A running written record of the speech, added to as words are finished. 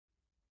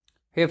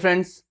Hey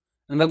friends,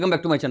 and welcome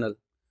back to my channel.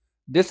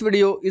 This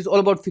video is all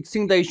about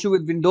fixing the issue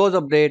with Windows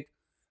Update.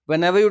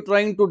 Whenever you're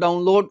trying to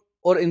download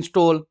or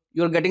install,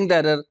 you're getting the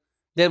error.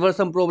 There were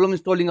some problem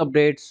installing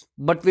updates,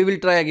 but we will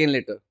try again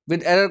later.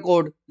 With error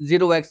code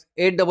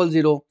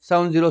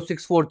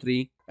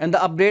 0x80070643 and the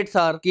updates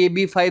are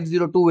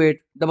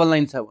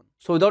KB5028997.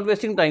 So without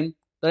wasting time,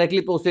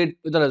 directly proceed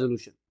with the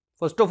resolution.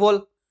 First of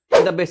all,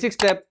 in the basic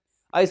step,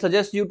 I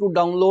suggest you to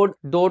download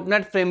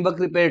 .NET Framework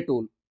Repair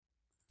Tool.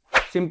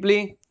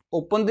 Simply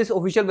open this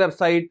official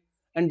website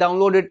and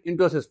download it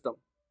into your system.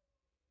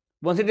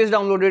 Once it is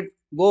downloaded,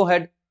 go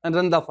ahead and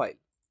run the file.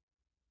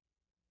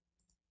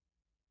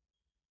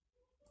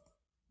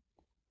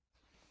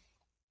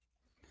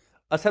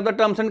 Accept the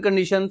terms and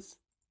conditions,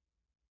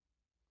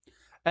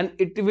 and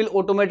it will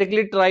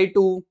automatically try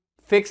to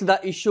fix the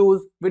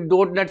issues with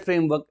 .NET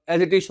Framework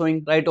as it is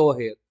showing right over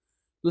here.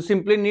 You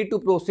simply need to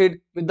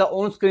proceed with the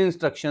on-screen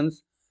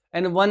instructions,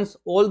 and once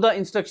all the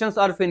instructions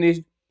are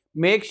finished,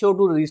 make sure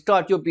to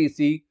restart your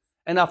PC,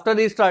 and after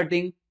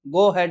restarting,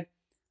 go ahead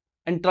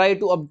and try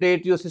to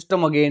update your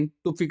system again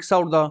to fix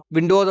out the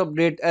Windows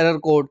Update error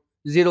code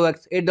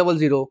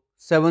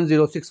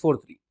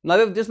 0x80070643. Now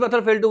if this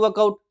method failed to work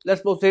out,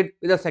 let's proceed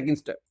with the second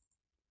step.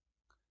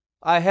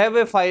 I have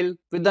a file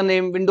with the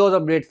name Windows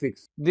Update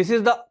Fix. This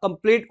is the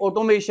complete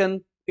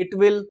automation. It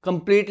will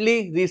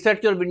completely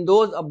reset your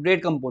Windows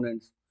Update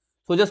components.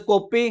 So just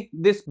copy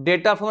this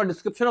data from the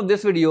description of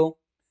this video,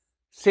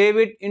 save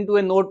it into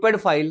a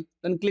notepad file,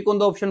 then click on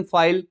the option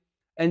File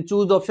and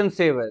choose the option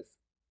Save As.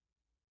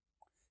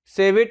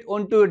 Save it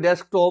onto your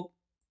desktop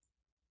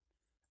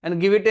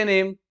and give it a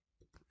name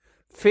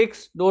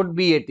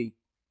fix.bat,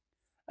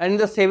 and in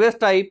the save as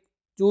type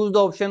choose the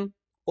option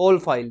all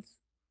files.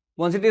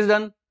 Once it is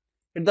done,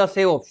 hit the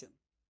save option.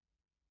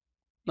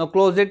 Now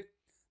close it.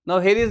 Now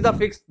here is the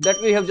fix that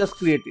we have just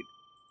created.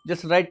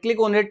 Just right click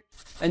on it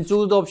and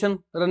choose the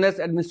option run as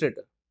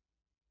administrator.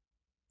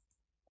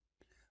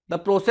 The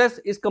process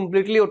is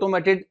completely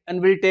automated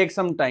and will take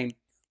some time.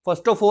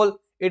 First of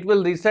all, it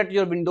will reset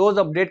your Windows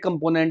Update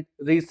component,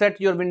 reset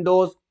your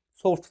Windows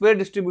software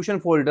distribution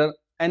folder,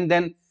 and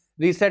then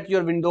reset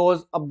your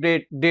Windows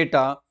Update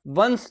data.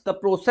 Once the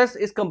process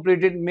is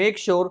completed, make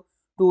sure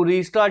to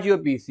restart your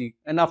PC,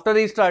 and after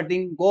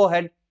restarting, go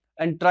ahead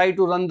and try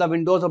to run the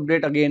Windows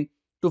Update again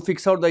to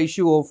fix out the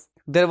issue of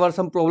there were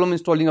some problem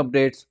installing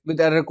updates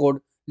with error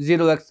code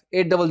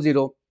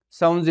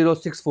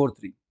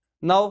 0x80070643.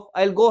 Now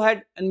I'll go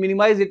ahead and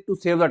minimize it to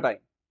save the time.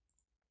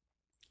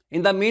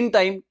 In the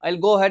meantime, I'll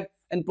go ahead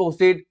and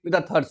proceed with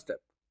the third step.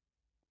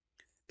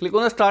 Click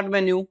on the start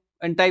menu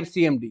and type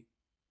CMD.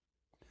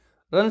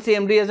 Run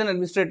CMD as an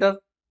administrator.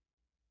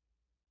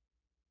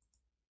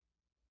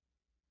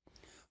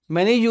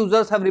 Many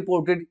users have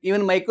reported,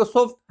 even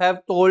Microsoft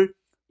have told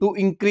to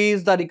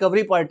increase the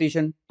recovery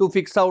partition to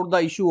fix out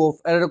the issue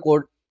of error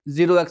code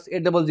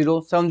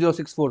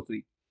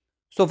 0x80070643.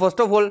 So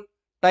first of all,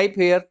 type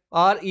here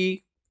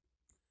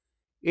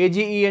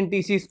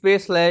REAGENTC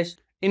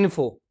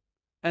 /info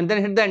and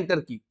then hit the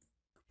enter key.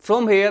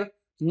 From here,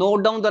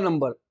 note down the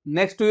number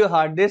next to your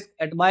hard disk.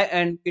 At my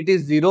end it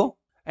is 0,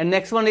 and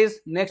next one is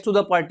next to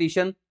the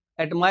partition.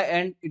 At my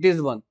end it is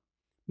 1.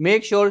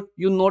 Make sure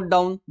you note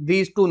down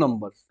these two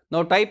numbers.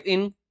 Now type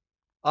in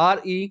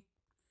REAGENTC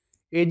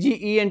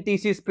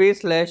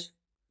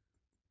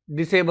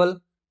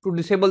 /disable to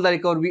disable the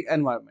recovery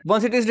environment.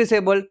 Once it is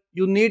disabled,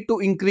 you need to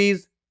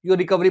increase your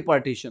recovery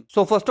partition.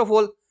 So first of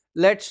all,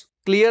 let's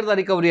clear the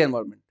recovery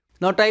environment.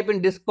 Now type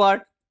in disk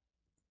part.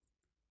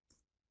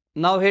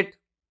 Now hit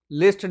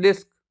list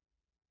disk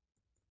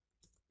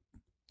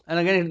and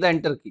again hit the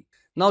enter key.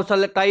 Now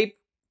select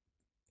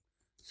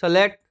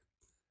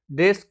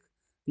disk.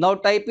 Now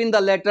type in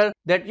the letter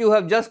that you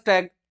have just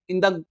tagged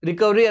in the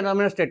recovery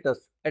environment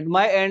status. At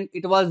my end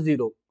it was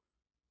 0.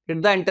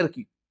 Hit the enter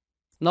key.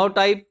 Now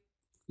type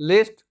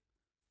list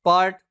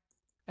part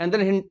and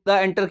then hit the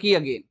enter key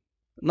again.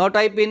 Now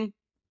type in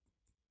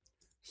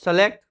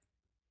select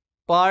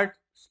part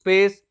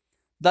space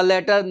the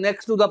letter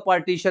next to the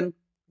partition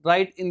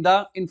right in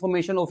the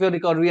information of your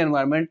recovery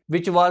environment,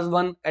 which was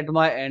 1 at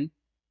my end.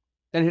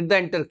 Then hit the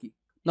enter key.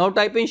 Now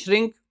type in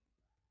shrink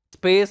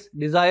space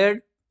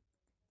desired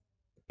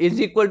is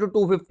equal to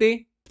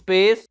 250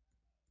 space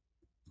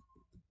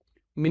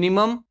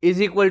minimum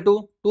is equal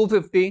to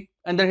 250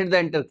 and then hit the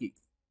enter key.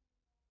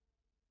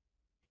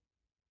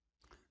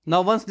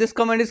 Now once this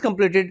command is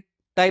completed,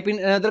 type in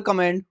another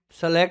command,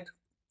 select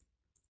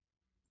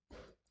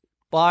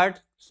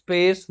part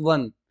space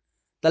 1.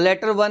 The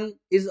letter 1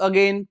 is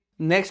again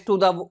next to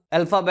the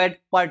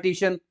alphabet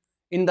partition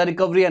in the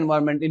recovery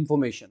environment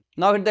information.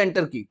 Now hit the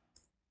enter key.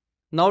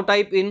 Now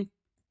type in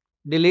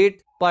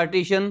delete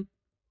partition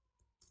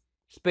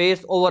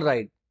space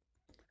override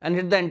and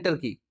hit the enter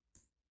key.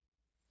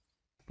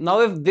 Now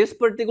if this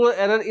particular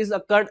error is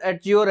occurred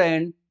at your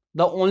end,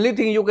 the only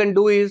thing you can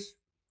do is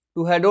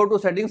to head over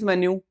to settings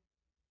menu,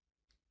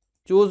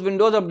 choose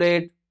Windows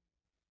Update,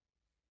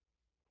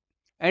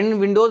 and in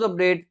Windows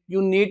Update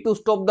you need to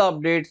stop the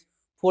updates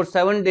for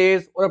 7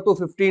 days or up to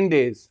 15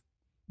 days.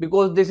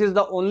 because this is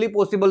the only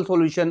possible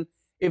solution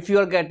if you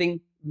are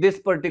getting this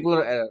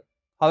particular error.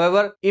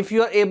 However, if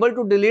you are able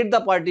to delete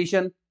the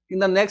partition, in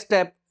the next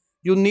step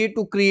you need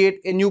to create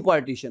a new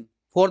partition.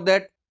 For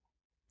that,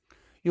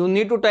 you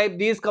need to type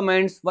these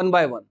commands one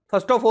by one.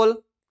 First of all,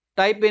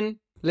 type in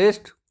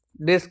list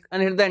disk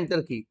and hit the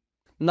enter key.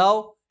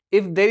 Now,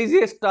 if there is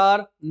a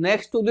star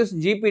next to this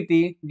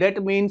GPT,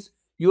 that means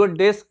your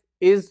disk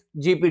is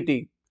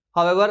GPT.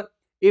 However,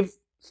 if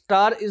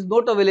star is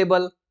not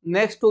available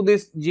next to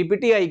this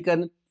GPT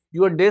icon,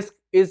 your disk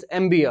is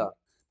MBR.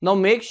 Now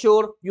make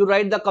sure you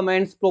write the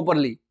commands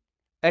properly.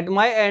 At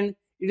my end,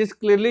 it is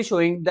clearly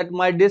showing that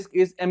my disk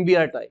is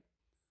MBR type.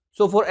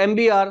 So for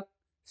MBR,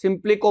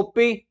 simply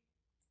copy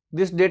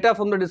this data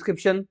from the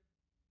description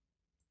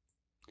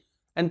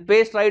and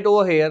paste right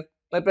over here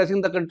by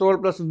pressing the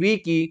Ctrl+V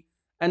key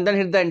and then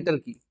hit the enter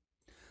key.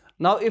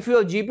 Now if you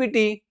are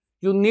GPT,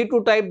 you need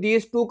to type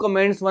these two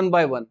commands one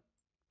by one.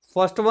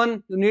 First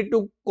one, you need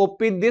to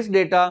copy this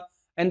data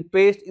and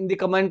paste in the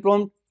command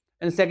prompt,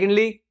 and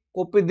secondly,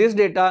 copy this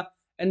data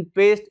and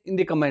paste in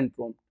the command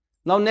prompt.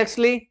 Now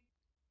nextly,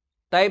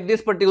 type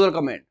this particular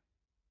command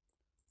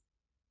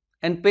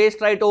and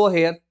paste right over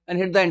here and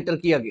hit the enter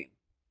key again.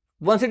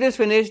 Once it is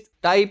finished,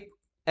 type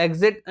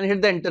exit and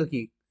hit the enter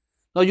key.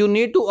 Now you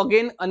need to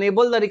again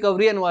enable the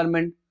recovery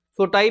environment.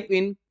 So type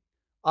in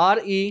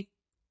REAGENTC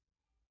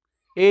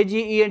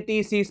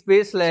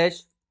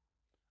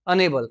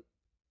 /enable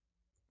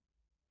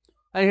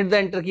and hit the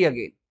enter key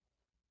again.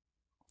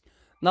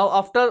 Now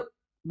after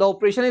the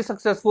operation is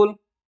successful,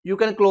 you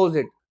can close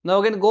it. Now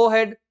again go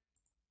ahead,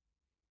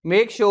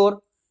 make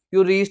sure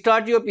you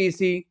restart your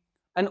PC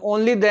and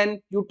only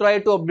then you try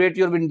to update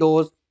your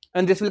Windows,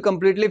 and this will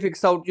completely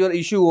fix out your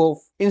issue of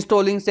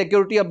installing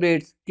security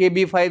updates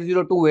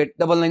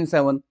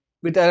KB5034441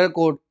 with error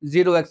code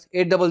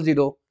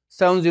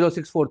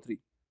 0x80070643.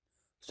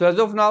 So as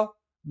of now,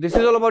 this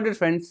is all about it,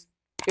 friends.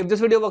 If this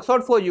video works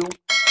out for you,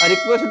 I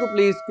request you to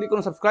please click on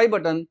the subscribe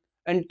button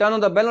and turn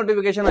on the bell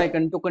notification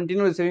icon to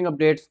continue receiving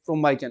updates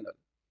from my channel.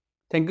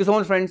 Thank you so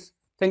much, friends.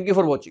 Thank you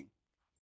for watching.